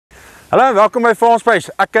Hallo en welkom by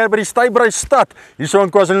FarmSpace. Ek by die Stey Braes Stoet, hier so in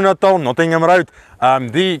KwaZulu-Natal, Nottingham Road.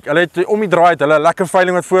 Hulle het om die draai, hulle lekker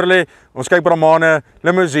veiling wat voor lê. Ons kyk Brahmane,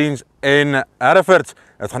 limousines en Herefords.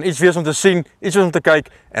 Het gaan iets wees om te sien, iets wees om te kyk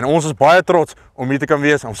en ons is baie trots om hier te kan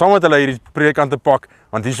wees, om saam met hulle hierdie projek aan te pak,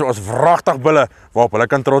 want hier so is wragtig bulle waarop hulle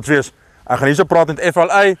kan trots wees. Ek gaan hier so praat met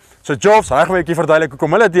FLA, so Joffs, hy gaan my 'n bietjie verduidelik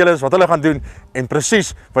hoekom hulle deel is, wat hulle gaan doen en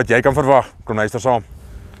presies wat jy kan verwag. Kom luister saam.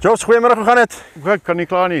 Joffs, goeiemôre, hoe gaan dit? Ek kan nie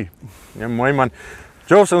klaar nie. Ja, mooi man.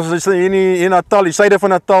 Joffs, ons is hier in Natal, die suide van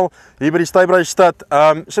Natal, hier by die Stey Braes Stoet.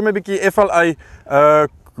 Sê my 'n bietjie FLA,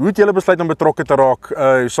 hoe het julle besluit om betrokke te raak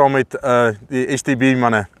saam met die STB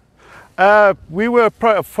manne?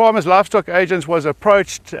 Farmers Livestock Agents was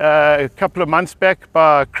approached a couple of months back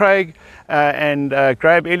by Craig and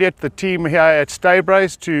Graham Elliott, the team here at Stey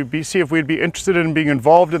Braes, to see if we'd be interested in being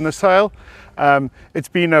involved in the sale. It's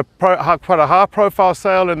been quite a high-profile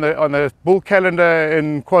sale on the bull calendar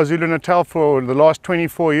in KwaZulu-Natal for the last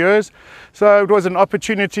 24 years. So it was an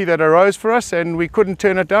opportunity that arose for us, and we couldn't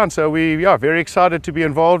turn it down. So we are very excited to be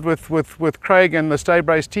involved with Craig and the Stey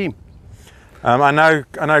Braes team. I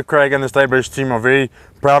know Craig and the Stey Braes team are very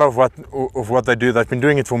proud of what they do. They've been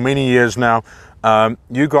doing it for many years now.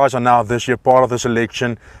 You guys are now this year part of the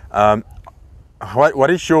selection.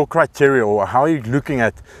 What is your criteria, or how are you looking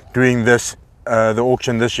at doing this, the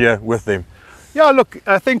auction this year with them? Yeah, look,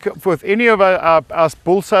 I think with any of our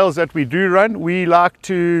bull sales that we do run, we like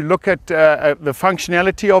to look at the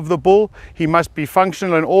functionality of the bull. He must be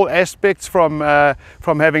functional in all aspects, from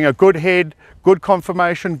having a good head, good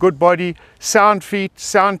conformation, good body, sound feet,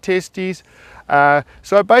 sound testes.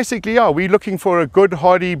 So basically, yeah, we're looking for a good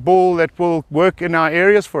hardy bull that will work in our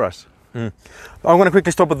areas for us. I'm going to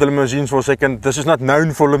quickly stop with the limousines for a second. This is not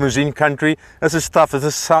known for limousine country. This is tough.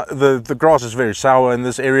 The grass is very sour in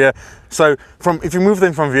this area. So if you move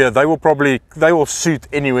them from here, they will suit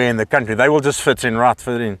anywhere in the country. They will just fit in.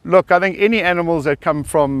 Look, I think any animals that come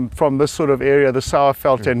from this sort of area, the sour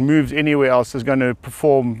felt, and moves anywhere else is going to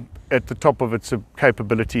perform at the top of its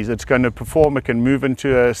capabilities. It's going to perform, it can move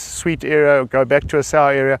into a sweet area, go back to a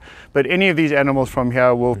sour area, but any of these animals from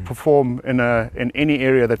here will perform in any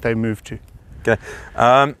area that they move to. Okay.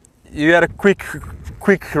 You had a quick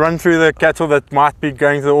run through the cattle that might be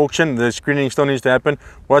going to the auction. The screening still needs to happen.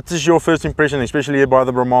 What is your first impression, especially here by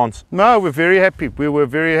the Brahmans? No, we're very happy. We were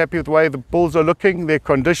very happy with the way the bulls are looking. Their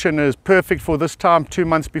condition is perfect for this time, 2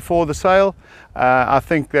 months before the sale. I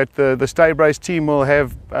think that the Stey Braes team will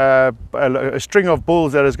have a string of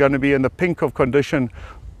bulls that is going to be in the pink of condition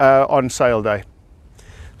on sale day.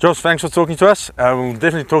 Josh, thanks for talking to us. We'll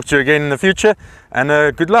definitely talk to you again in the future,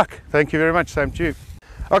 and good luck. Thank you very much. Same to you.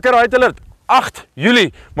 Okay, right alert. 8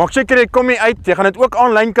 Julie. Maak seker jy kom hier uit. Jy gaan dit ook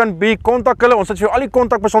aanlyn kan kontak hulle. Ons het vir jou al die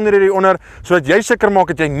kontakbesonderhede hier onder sodat jy seker maak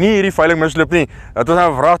dat jy nie hierdie veiling misloop nie. Dit is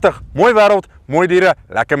nou wragtig. Mooi wêreld, mooi diere,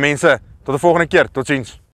 lekker mense. Tot die volgende keer.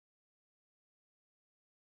 Totsiens.